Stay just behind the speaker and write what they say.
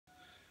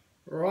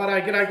Righto,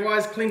 g'day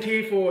guys, Clint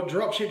here for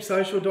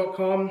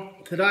dropshipsocial.com.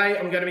 Today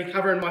I'm going to be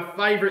covering my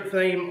favourite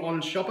theme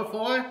on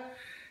Shopify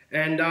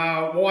and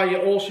why you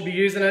all should be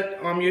using it.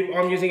 I'm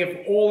using it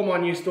for all of my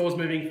new stores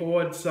moving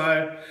forward,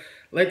 so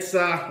let's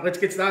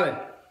get started.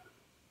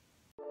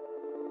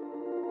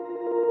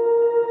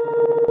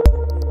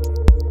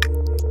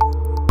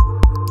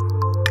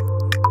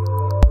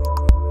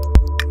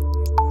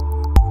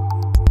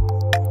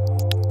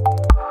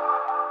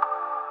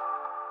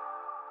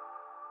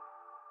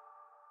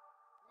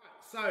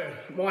 So,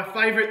 my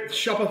favourite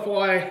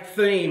Shopify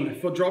theme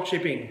for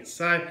dropshipping.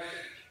 So,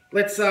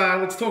 let's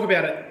talk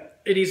about it.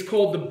 It is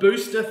called the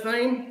Booster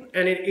theme,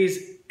 and it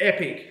is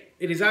epic.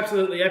 It is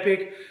absolutely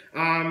epic.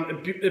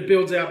 It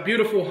builds out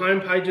beautiful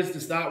home pages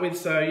to start with,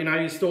 so you know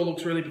your store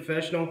looks really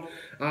professional.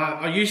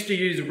 I used to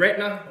use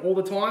Retina all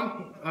the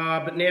time,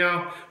 but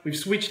now we've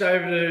switched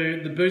over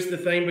to the Booster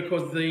theme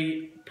because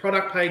the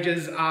product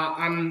pages are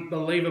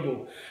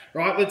unbelievable.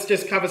 Right, let's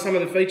just cover some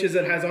of the features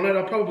it has on it.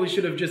 I probably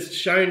should have just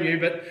shown you,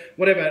 but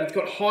whatever. It's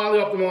got highly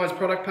optimized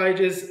product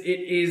pages.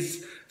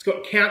 It's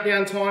got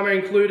countdown timer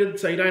included,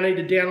 so you don't need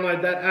to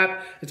download that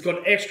app. It's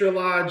got extra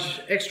large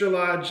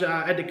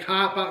add to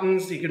cart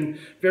buttons. You can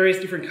various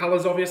different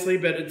colors, obviously,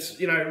 but it's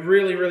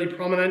really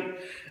prominent.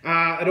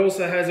 It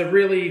also has a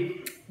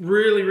really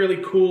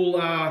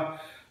cool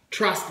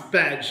trust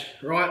badge,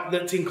 right,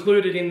 that's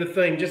included in the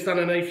theme, just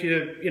underneath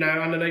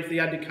underneath the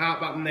add to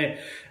cart button there.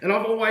 And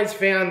I've always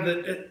found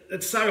that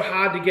it's so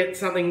hard to get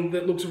something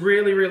that looks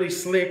really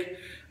slick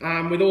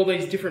with all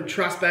these different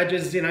trust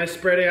badges,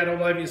 spread out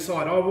all over your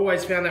site. I've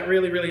always found that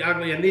really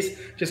ugly, and this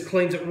just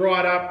cleans it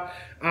right up.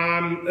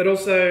 It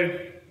also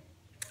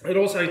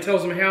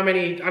tells them how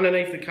many,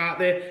 underneath the cart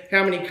there,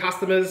 how many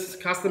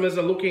customers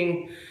are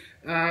looking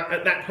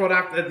at that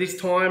product at this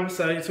time,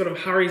 so it sort of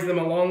hurries them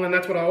along. And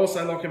that's what I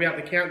also like about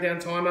the countdown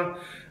timer.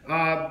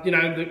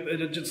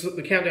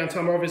 The countdown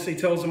timer obviously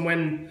tells them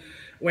when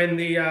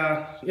the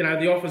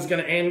the offer is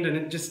going to end, and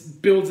it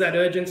just builds that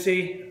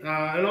urgency.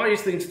 And I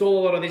used to install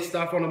a lot of this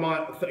stuff onto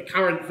my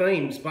current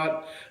themes,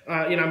 but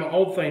my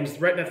old themes,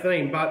 Retina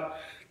theme, but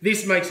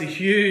this makes a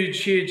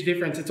huge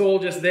difference. It's all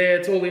just there.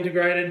 It's all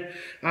integrated.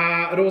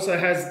 It also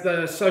has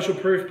the social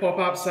proof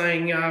pop-up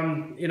saying,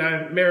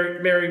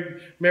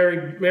 Mary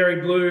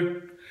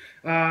Blue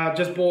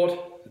just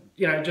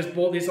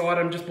bought this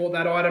item, just bought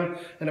that item,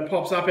 and it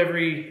pops up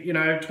every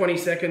 20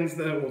 seconds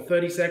or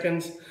 30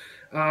 seconds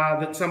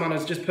that someone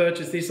has just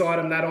purchased this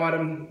item, that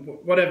item,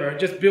 whatever. It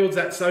just builds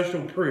that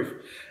social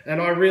proof,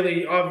 and I've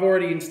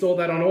already installed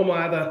that on all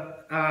my other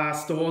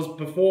stores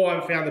before I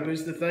found the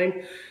Booster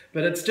theme.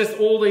 But it's just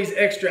all these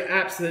extra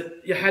apps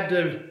that you had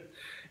to,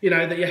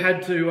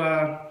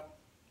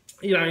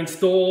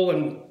 install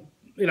and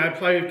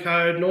play with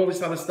code and all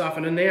this other stuff.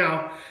 And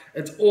now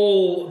it's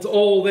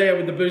all there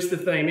with the Booster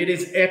theme. It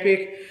is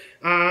epic.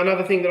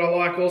 Another thing that I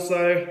like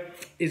also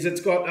is it's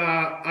got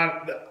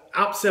the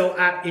Upsell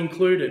app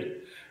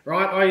included.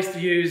 Right, I used to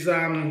use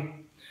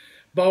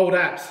bold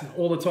apps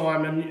all the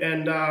time,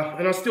 and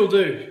I still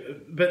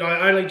do. But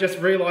I only just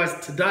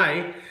realised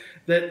today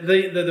that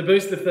the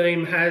Booster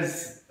theme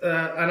has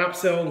an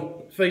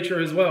upsell feature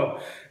as well.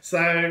 So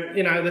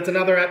that's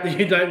another app that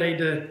you don't need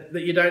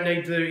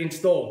to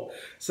install.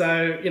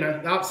 So the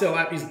Upsell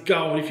app is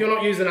gold. If you're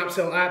not using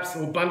Upsell apps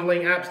or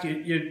bundling apps,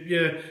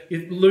 you're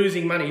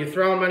losing money. You're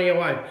throwing money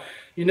away.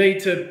 You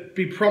need to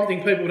be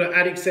prompting people to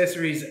add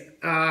accessories.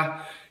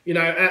 At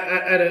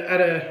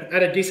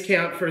a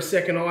discount for a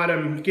second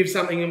item, give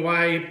something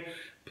away.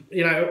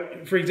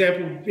 For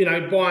example,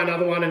 buy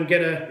another one and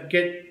get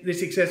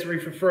this accessory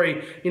for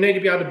free. You need to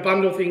be able to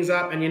bundle things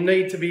up, and you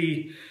need to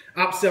be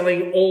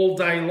upselling all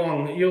day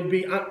long.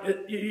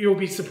 You'll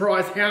be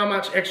surprised how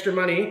much extra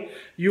money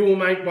you will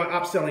make by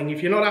upselling.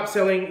 If you're not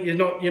upselling,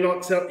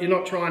 you're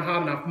not trying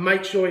hard enough.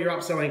 Make sure you're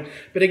upselling.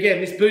 But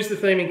again, this Booster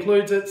theme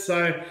includes it,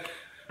 so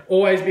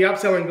always be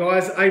upselling,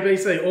 guys.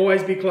 ABC,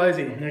 always be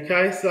closing.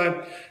 Okay,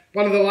 so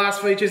one of the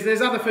last features,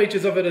 there's other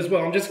features of it as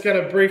well. I'm just going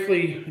to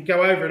briefly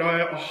go over it.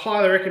 I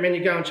highly recommend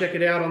you go and check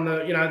it out on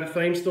the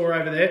theme store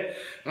over there.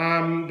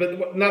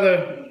 But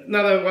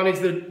another one is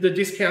the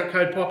discount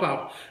code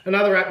pop-up.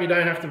 Another app you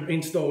don't have to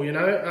install.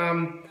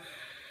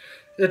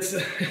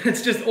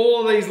 It's just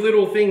all these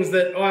little things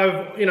that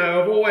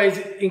I've always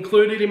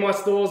included in my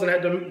stores and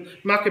had to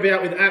muck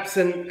about with apps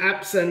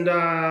and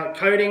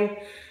coding.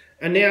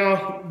 And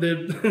now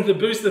the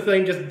Booster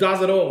theme just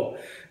does it all.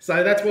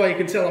 So that's why you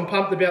can tell I'm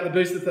pumped about the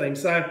Booster theme.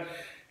 So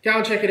go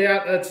and check it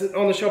out. It's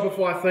on the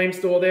Shopify theme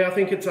store there. I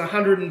think it's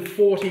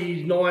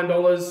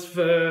 $149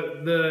 for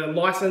the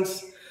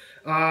license.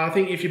 I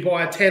think if you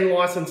buy 10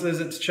 licenses,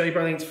 it's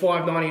cheaper. I think it's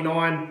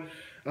 $5.99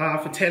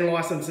 for 10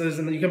 licenses,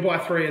 and you can buy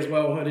 3 as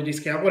well at a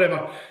discount,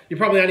 whatever. You're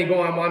probably only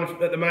buying one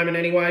at the moment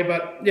anyway,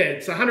 but yeah,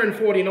 it's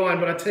 $149,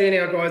 but I tell you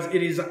now, guys,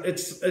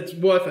 it's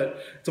worth it.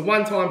 It's a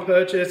one-time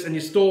purchase, and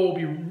your store will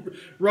be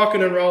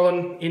rocking and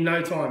rolling in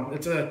no time.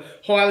 It's a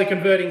highly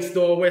converting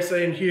store. We're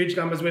seeing huge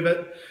numbers with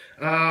it.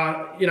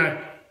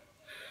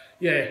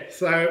 Yeah,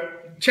 so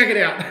check it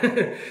out.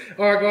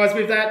 All right, guys,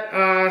 with that,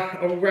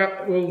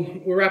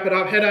 we'll wrap it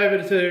up. Head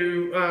over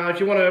to, if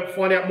you want to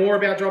find out more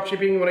about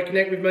dropshipping, you want to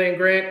connect with me and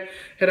Grant,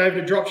 head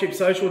over to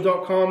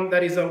dropshipsocial.com.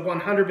 That is a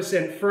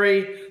 100%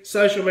 free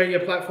social media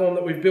platform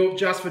that we've built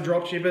just for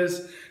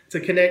dropshippers to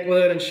connect,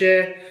 learn, and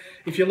share.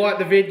 If you like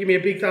the vid, give me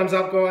a big thumbs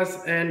up,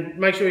 guys, and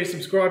make sure you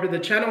subscribe to the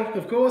channel,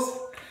 of course.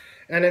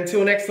 And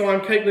until next time,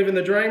 keep living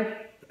the dream,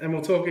 and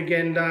we'll talk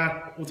again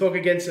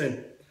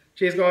soon.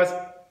 Cheers,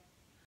 guys.